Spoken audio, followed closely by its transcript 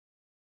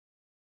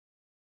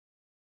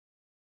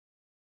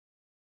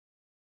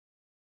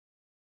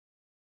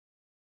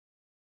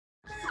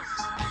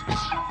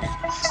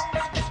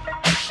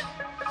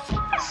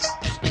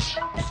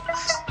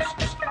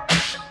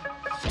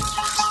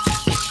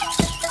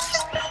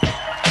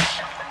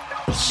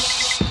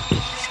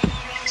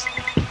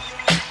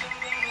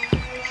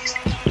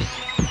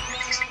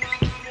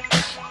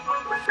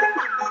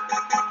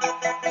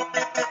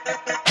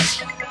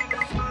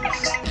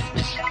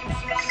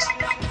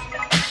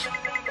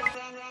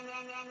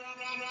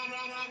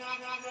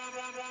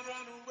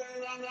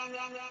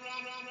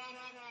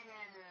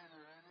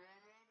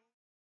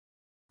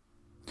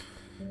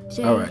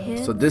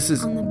Alright, so this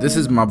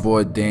is my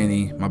boy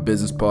Danny, my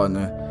business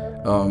partner.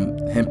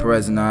 Him,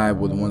 Perez, and I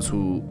were the ones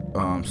who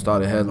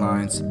started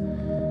Headlines,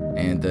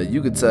 and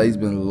you could tell he's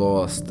been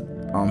lost.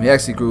 He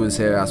actually grew his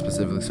hair out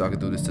specifically so I could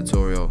do this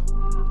tutorial.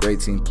 Great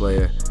team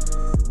player,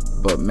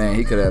 but man,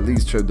 he could at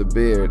least trim the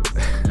beard.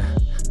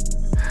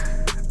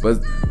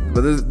 but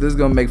this is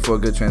gonna make for a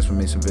good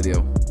transformation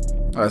video.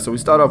 Alright, so we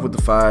start off with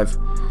the 5.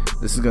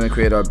 This is gonna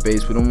create our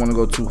base. We don't want to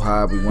go too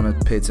high. We want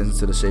to pay attention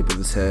to the shape of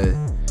his head,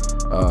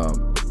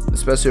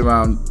 especially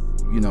around,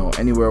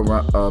 anywhere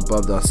around,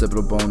 above the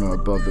occipital bone or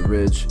above the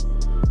ridge.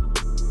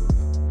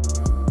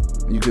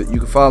 You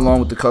could follow along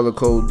with the color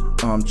code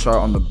chart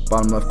on the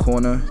bottom left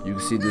corner. You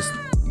can see this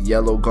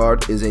yellow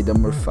guard is a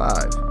number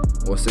 5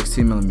 or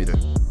 16 millimeter.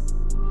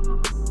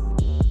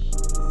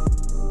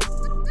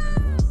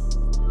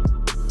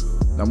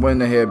 I'm wearing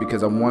the hair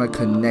because I want to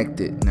connect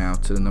it now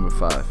to the number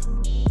 5.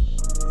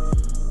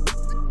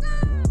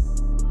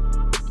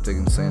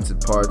 Taking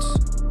slanted parts,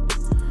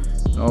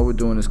 and all we're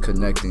doing is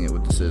connecting it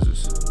with the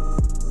scissors.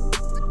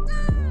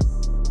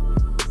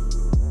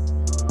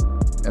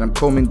 And I'm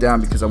combing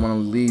down because I want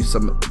to leave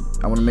some.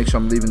 I want to make sure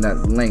I'm leaving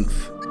that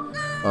length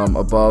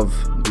above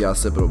the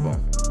occipital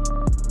bone.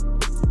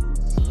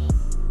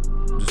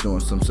 Just doing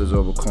some scissor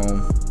over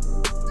comb,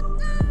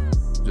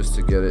 just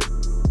to get it,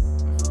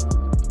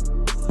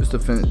 just to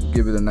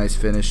give it a nice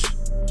finish.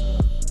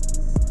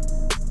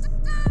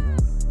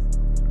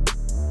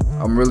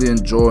 I'm really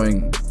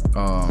enjoying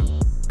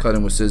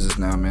cutting with scissors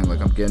now, man. I feel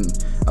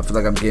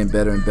like I'm getting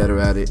better and better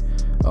at it.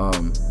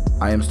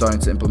 I am starting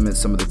to implement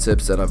some of the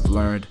tips that I've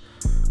learned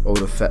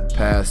over the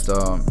past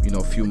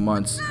few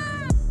months,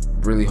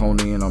 really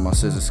honing in on my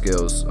scissor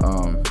skills.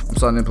 I'm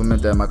starting to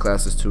implement that in my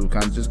classes too,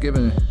 kind of just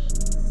giving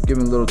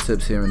little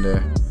tips here and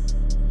there.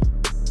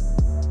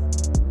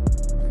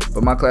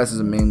 But my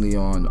classes are mainly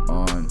on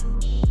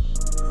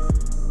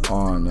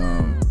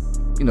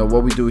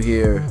what we do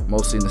here,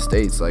 mostly in the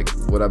States, like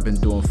what I've been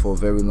doing for a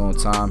very long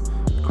time.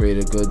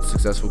 Created a good,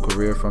 successful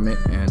career from it,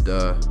 and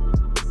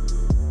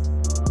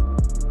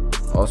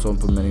also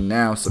implementing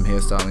now some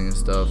hairstyling and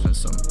stuff, and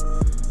some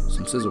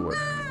scissor work.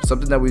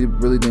 Something that we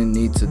really didn't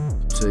need to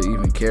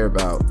even care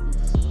about,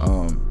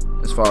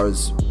 as far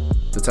as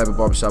the type of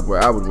barbershop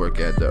where I would work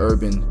at, the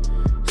urban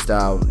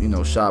style,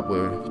 shop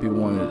where people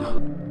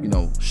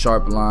wanted,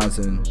 sharp lines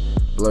and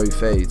blurry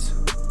fades.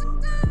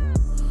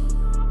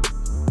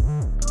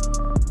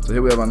 So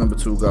here we have our number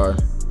 2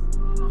 guard.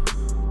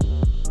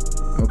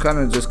 I'm kind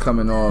of just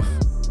coming off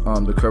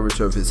the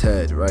curvature of his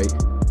head, right?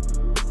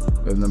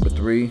 We have number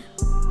 3.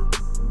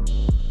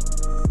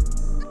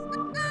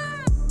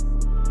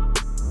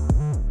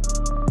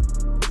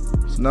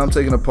 So now I'm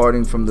taking a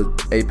parting from the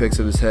apex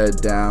of his head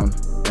down,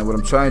 and what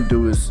I'm trying to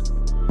do is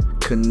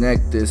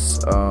connect this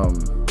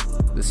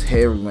this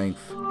hair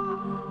length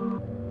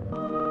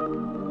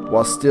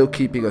while still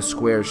keeping a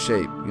square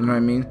shape. You know what I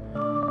mean?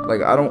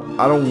 Like I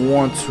don't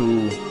want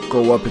to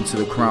go up into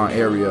the crown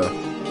area.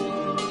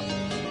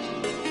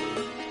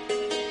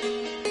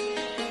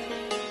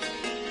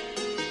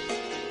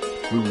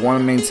 We want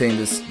to maintain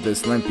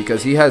this length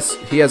because he has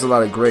a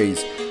lot of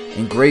grays,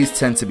 and grays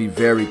tend to be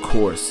very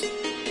coarse.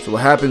 So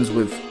what happens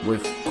with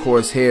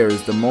coarse hair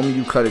is the moment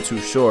you cut it too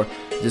short,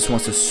 it just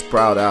wants to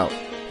sprout out.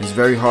 It's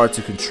very hard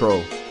to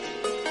control.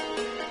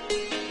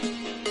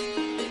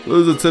 This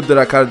is a tip that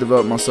I kind of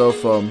developed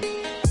myself.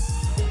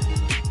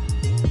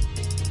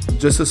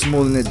 Just to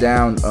smoothen it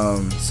down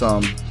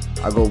some,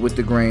 I go with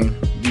the grain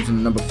using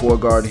the number 4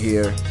 guard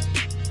here,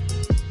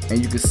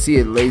 and you can see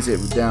it lays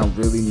it down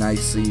really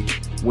nicely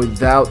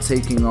without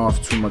taking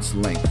off too much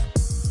length.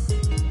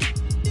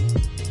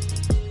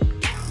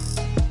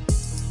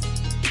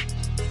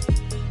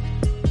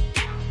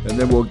 And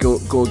then we'll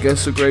go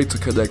against the grain to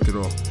connect it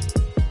all.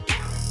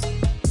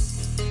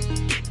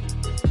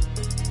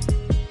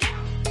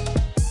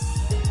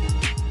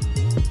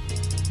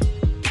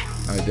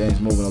 Alright, Danny's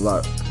moving a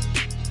lot.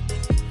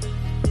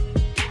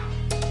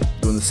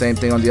 Doing the same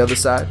thing on the other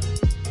side.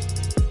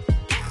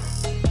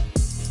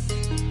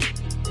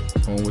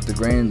 Going with the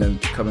grain and then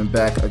coming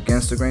back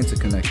against the grain to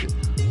connect it.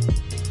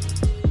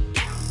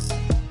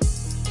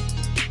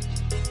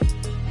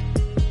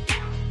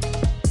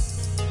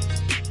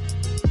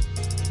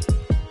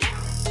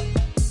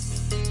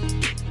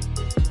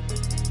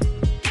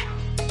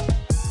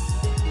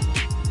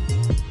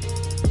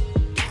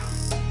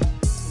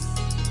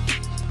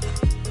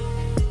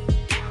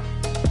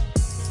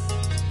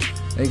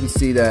 And you can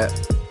see that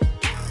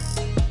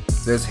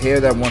there's hair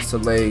that wants to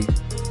lay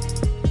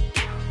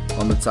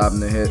on the top,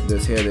 and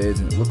there's hair that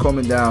isn't. We're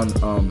combing down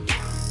from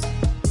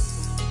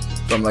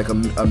like a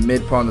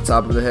mid part on the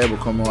top of the head. We're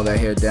combing all that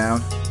hair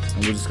down,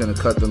 and we're just going to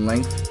cut the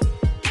length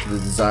to the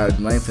desired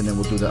length, and then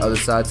we'll do the other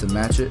side to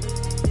match it.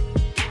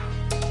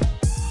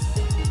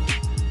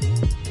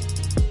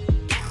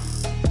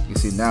 You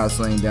see now it's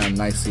laying down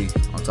nicely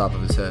on top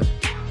of his head.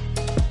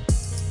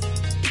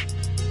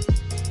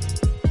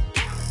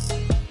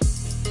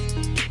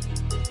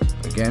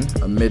 Again,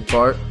 a mid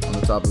part on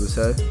the top of his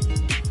head.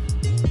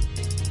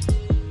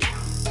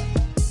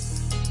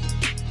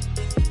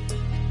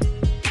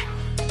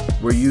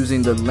 We're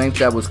using the length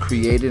that was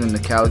created in the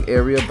calic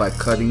area by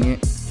cutting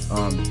it.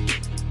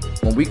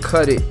 When we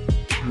cut it,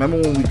 remember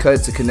when we cut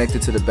it to connect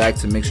it to the back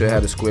to make sure it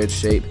had a squared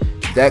shape?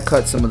 That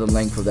cut some of the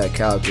length of that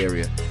calic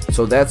area.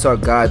 So that's our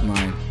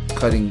guideline,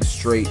 cutting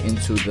straight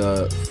into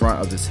the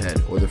front of his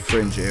head, or the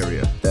fringe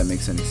area, if that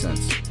makes any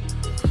sense.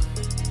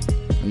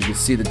 And you can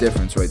see the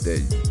difference right there.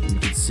 You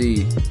can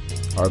see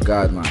our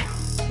guideline.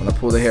 When I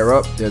pull the hair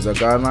up, there's our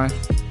guideline.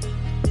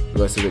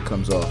 The rest of it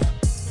comes off.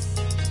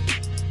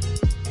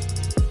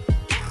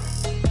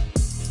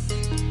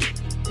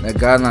 That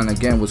guideline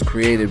again was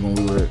created when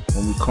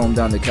we combed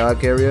down the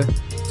calic area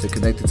to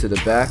connect it to the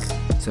back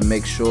to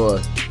make sure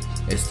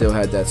it still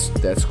had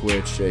that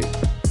squared shape.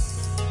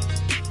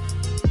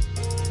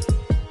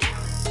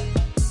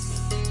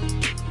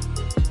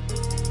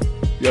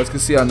 You guys can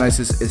see how nice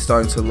it's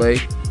starting to lay.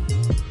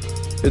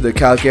 In the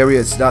calic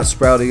area, it's not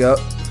sprouting up.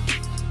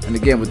 And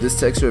again, with this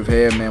texture of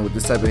hair, man, with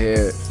this type of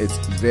hair, it's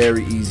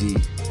very easy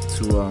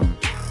to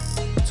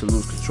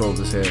lose control of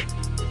this hair.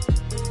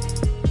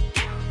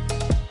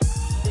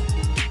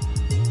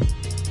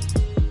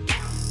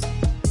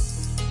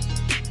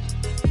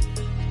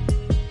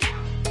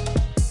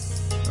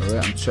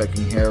 Alright, I'm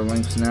checking hair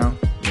lengths now,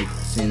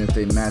 seeing if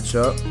they match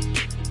up.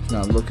 It's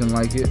not looking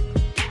like it.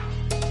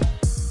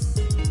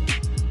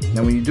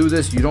 Now when you do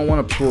this, you don't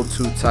want to pull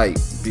too tight,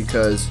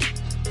 because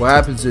what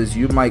happens is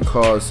you might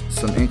cause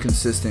some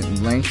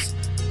inconsistent lengths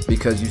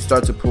because you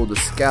start to pull the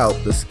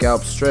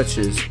scalp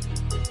stretches,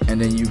 and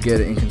then you get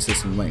an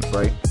inconsistent length,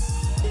 right?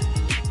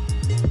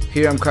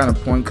 Here I'm kind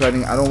of point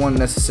cutting. I don't want to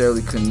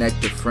necessarily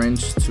connect the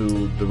fringe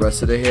to the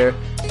rest of the hair.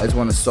 I just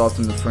want to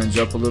soften the fringe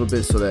up a little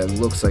bit so that it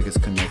looks like it's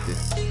connected.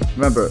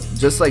 Remember,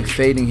 just like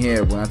fading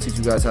hair, when I teach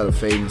you guys how to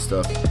fade and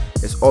stuff,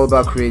 it's all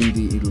about creating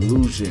the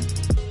illusion,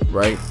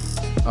 right?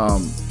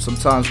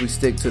 Sometimes we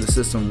stick to the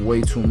system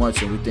way too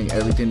much and we think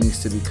everything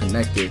needs to be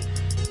connected,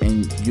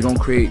 and you don't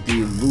create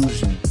the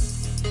illusion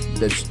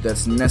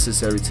that's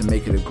necessary to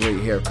make it a great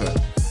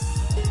haircut.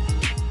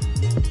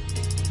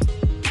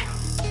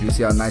 You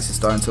see how nice it's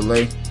starting to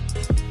lay?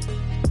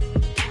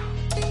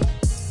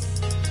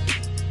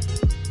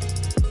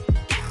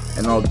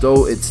 And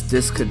although it's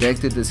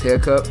disconnected, this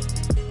haircut,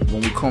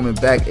 when we comb it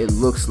back, it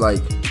looks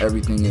like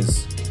everything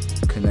is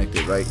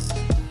connected, right?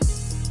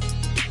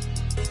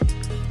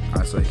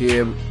 Alright, so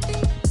here,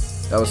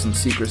 that was some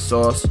secret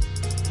sauce.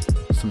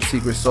 Some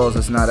secret sauce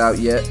that's not out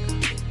yet.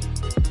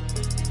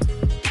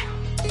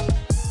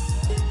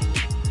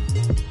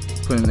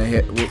 Putting the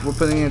hair, we're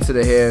putting it into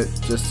the hair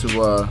just to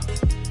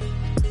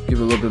give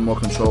it a little bit more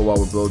control while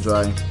we're blow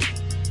drying.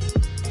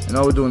 And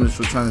all we're doing is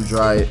we're trying to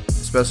dry it,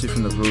 especially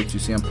from the roots. You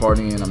see I'm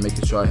parting it, I'm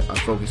making sure I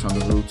focus on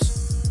the roots.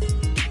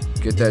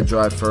 Get that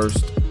dry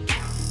first.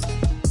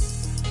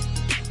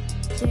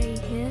 J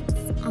hits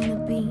on the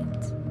beat.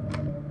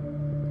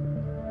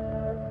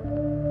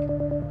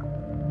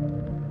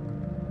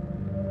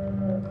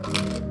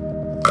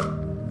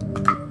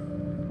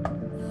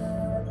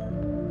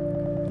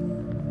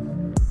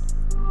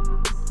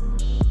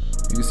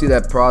 You can see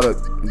that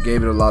product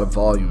gave it a lot of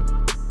volume,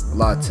 a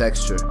lot of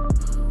texture.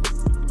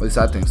 At least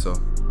I think so.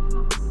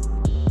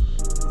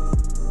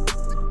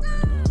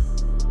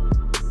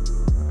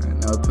 Alright,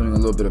 now we're putting a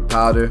little bit of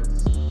powder.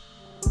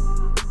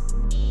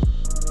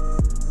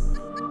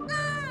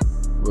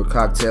 We're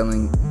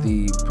cocktailing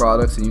the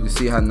products, and you can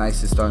see how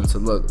nice it's starting to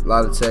look. A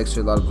lot of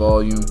texture, a lot of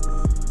volume.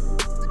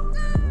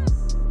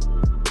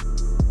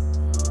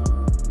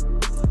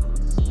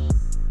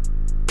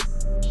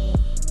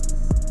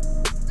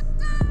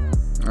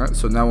 Alright,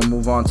 so now we'll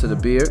move on to the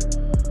beard.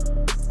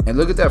 And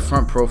look at that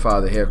front profile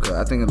of the haircut.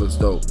 I think it looks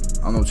dope.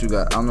 I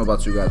don't know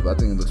about you guys, but I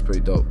think it looks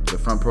pretty dope. The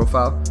front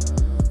profile.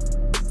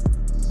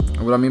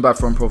 And what I mean by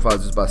front profile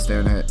is just by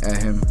staring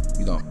at him,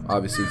 you know,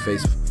 obviously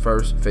face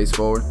first, face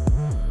forward.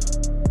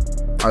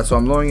 Alright, so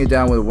I'm lowering it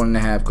down with a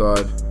 1.5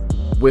 guard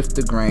with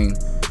the grain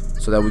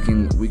so that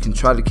we can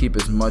try to keep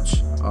as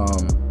much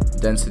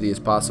density as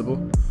possible.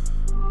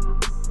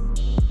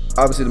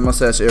 Obviously the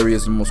mustache area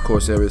is the most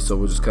coarse area, so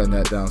we're just cutting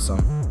that down some.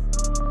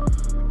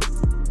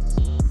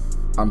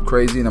 I'm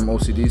crazy and I'm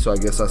OCD, so I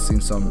guess I've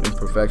seen some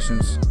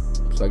imperfections.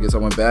 So I guess I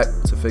went back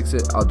to fix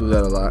it. I'll do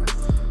that a lot.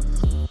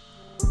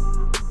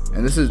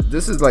 And this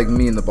is like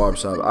me in the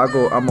barbershop.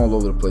 I'm all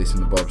over the place in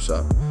the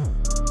barbershop.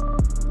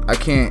 I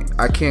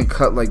can't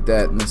cut like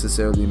that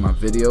necessarily in my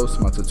videos,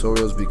 my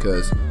tutorials,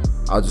 because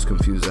I'll just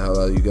confuse the hell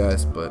out of you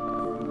guys. But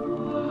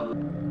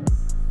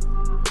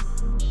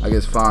I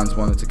guess Fonz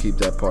wanted to keep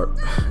that part.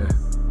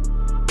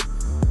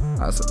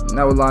 Right, so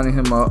now we're lining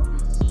him up.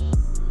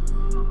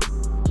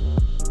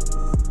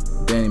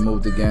 Danny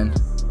moved again.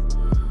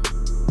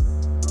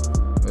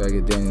 We gotta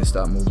get Danny to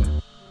stop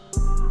moving.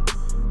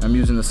 I'm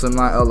using the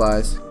slimline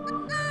LIs.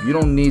 You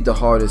don't need the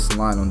hardest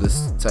line on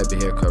this type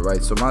of haircut,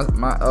 right? So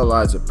my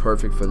LIs are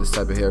perfect for this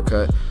type of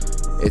haircut.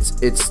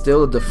 It's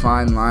still a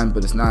defined line,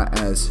 but it's not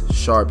as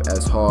sharp,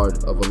 as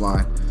hard of a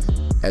line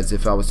as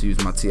if I was to use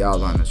my T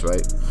outliners,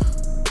 right?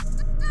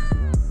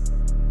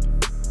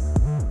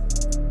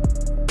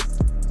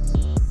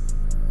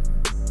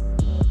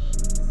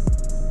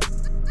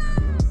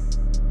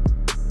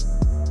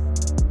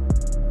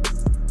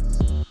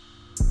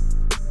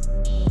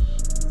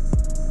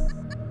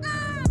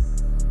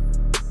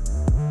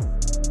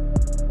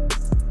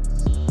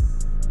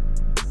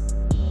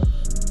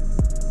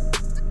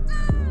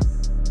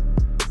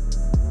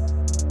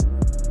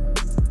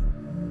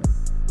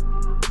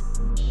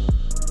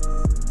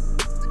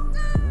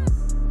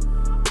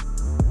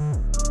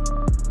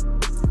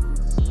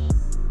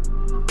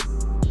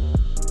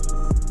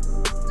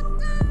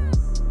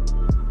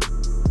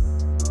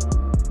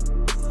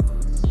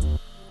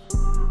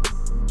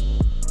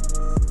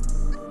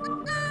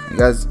 And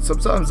guys,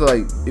 sometimes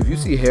like if you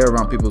see hair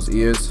around people's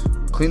ears,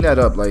 clean that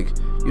up. Like,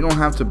 you don't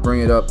have to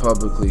bring it up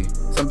publicly.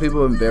 Some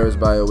people are embarrassed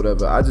by it or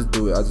whatever. I just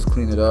do it. I just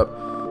clean it up,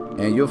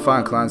 and you'll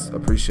find clients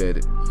appreciate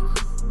it.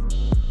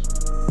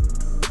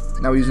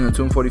 Now we're using the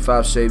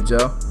 245 shave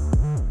gel.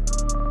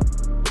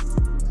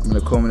 I'm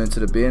gonna comb it into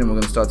the beard, and we're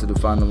gonna start to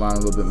define the line a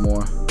little bit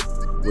more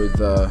with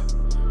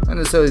not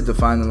necessarily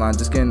define the line,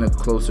 just getting a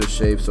closer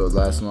shape so it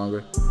lasts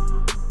longer.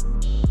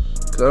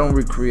 Cause I don't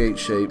recreate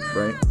shape,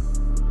 right?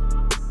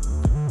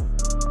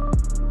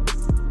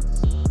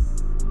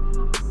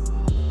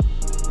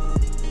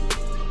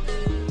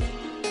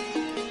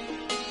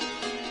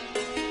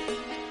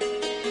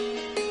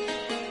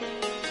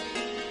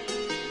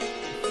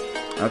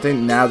 I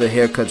think now the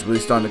haircut's really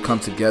starting to come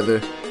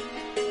together.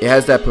 It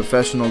has that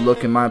professional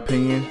look in my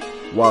opinion,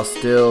 while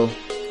still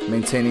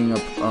maintaining a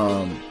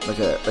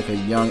like a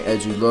young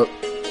edgy look.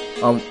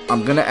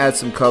 I'm gonna add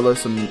some color,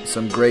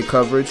 some gray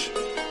coverage.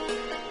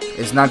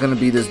 It's not gonna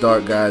be this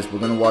dark, guys. We're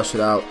gonna wash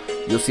it out.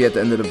 You'll see at the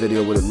end of the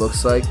video what it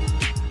looks like.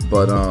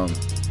 But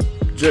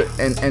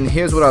and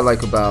here's what I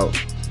like about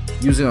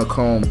using a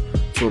comb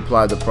to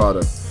apply the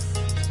product.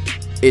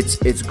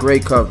 It's gray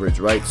coverage,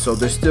 right? So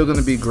there's still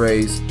gonna be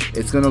grays.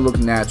 It's gonna look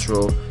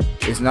natural.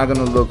 It's not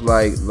gonna look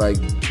like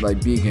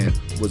vegan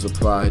was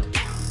applied.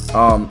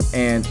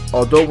 And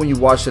although when you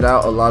wash it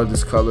out, a lot of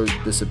this color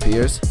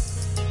disappears.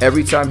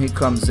 Every time he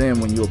comes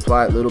in, when you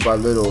apply it little by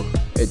little,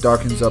 it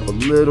darkens up a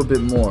little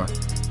bit more,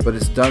 but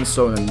it's done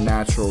so in a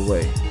natural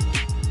way.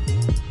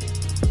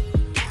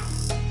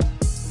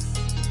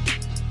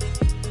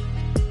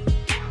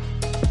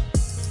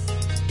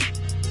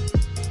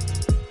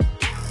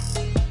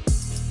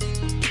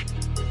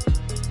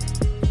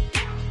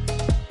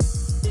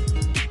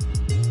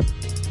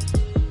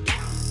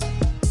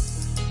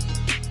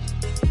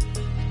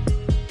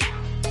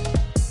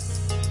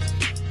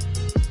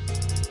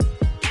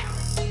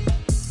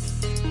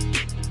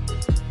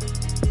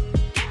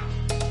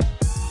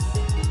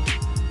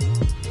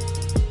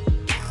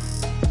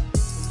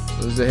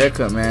 This is a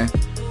haircut, man,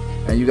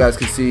 and you guys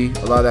can see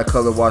a lot of that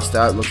color washed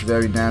out. It looks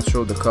very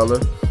natural, the color.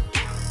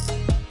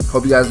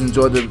 Hope you guys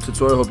enjoyed the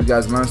tutorial. Hope you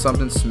guys learned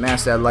something.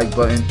 Smash that like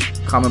button,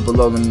 comment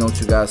below, let me know what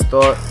you guys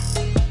thought.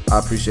 I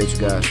appreciate you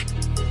guys.